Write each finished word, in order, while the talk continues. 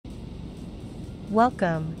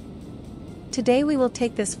Welcome. Today we will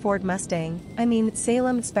take this Ford Mustang,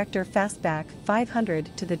 Salem Spectre Fastback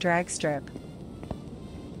 500 to the drag strip.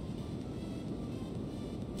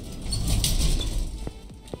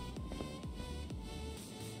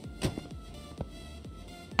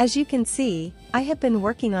 As you can see, I have been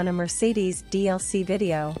working on a Mercedes DLC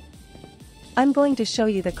video. I'm going to show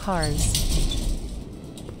you the cars.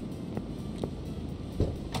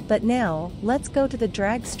 But now, let's go to the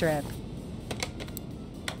drag strip.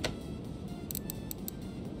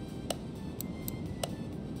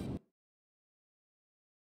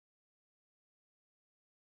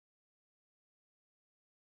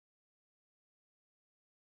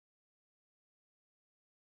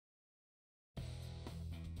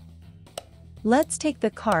 Let's take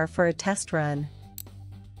the car for a test run.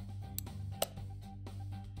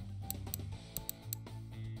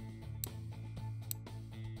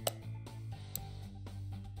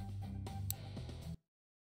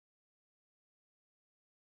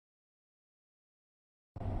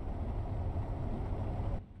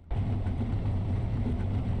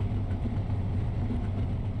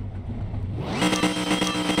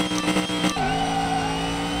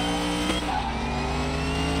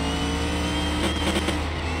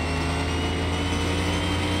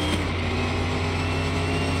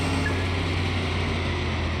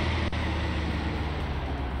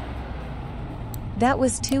 That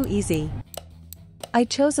was too easy. I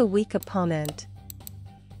chose a weak opponent.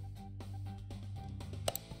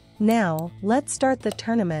 Now, let's start the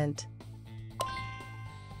tournament.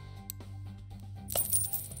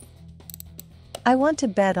 I want to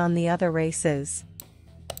bet on the other races.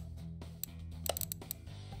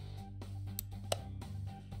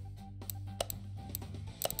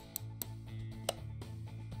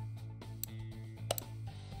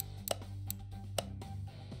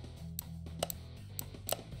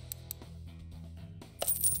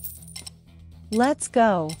 Let's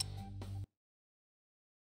go.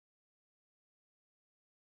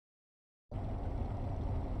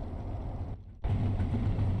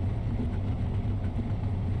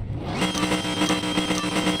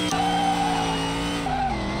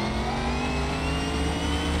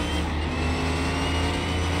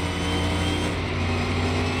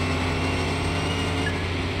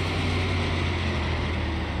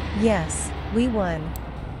 Yes, we won.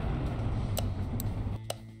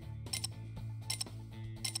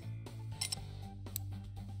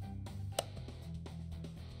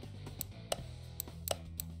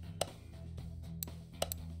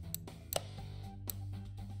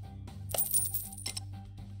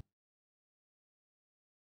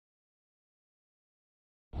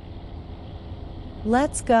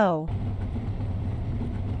 Let's go.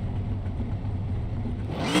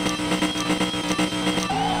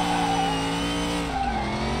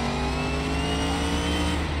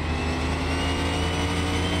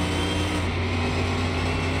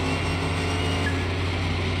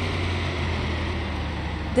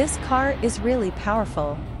 This car is really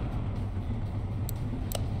powerful.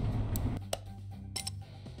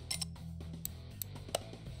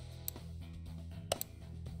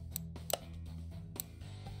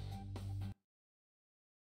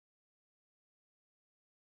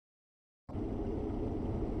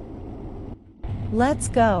 Let's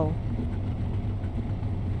go.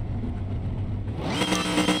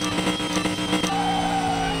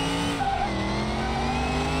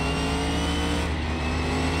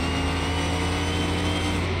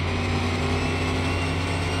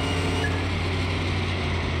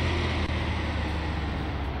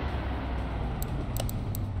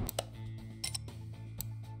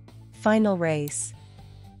 Final race.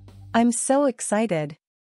 I'm so excited.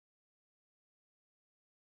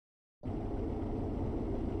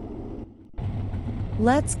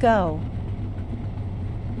 Let's go.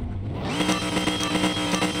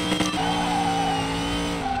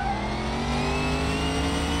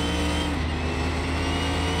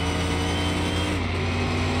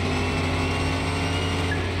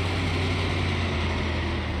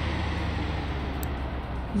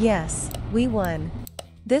 Yes, we won.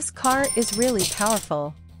 This car is really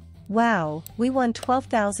powerful. Wow, we won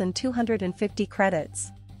 12,250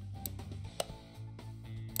 credits.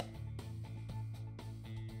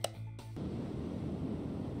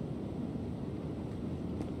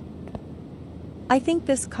 I think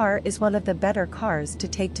this car is one of the better cars to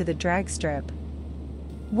take to the drag strip.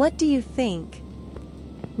 What do you think?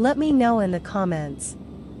 Let me know in the comments.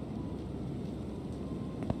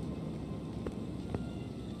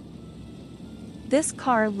 This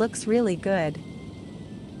car looks really good.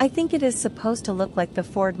 I think it is supposed to look like the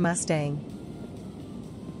Ford Mustang.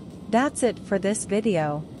 That's it for this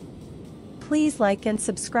video. Please like and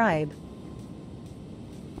subscribe.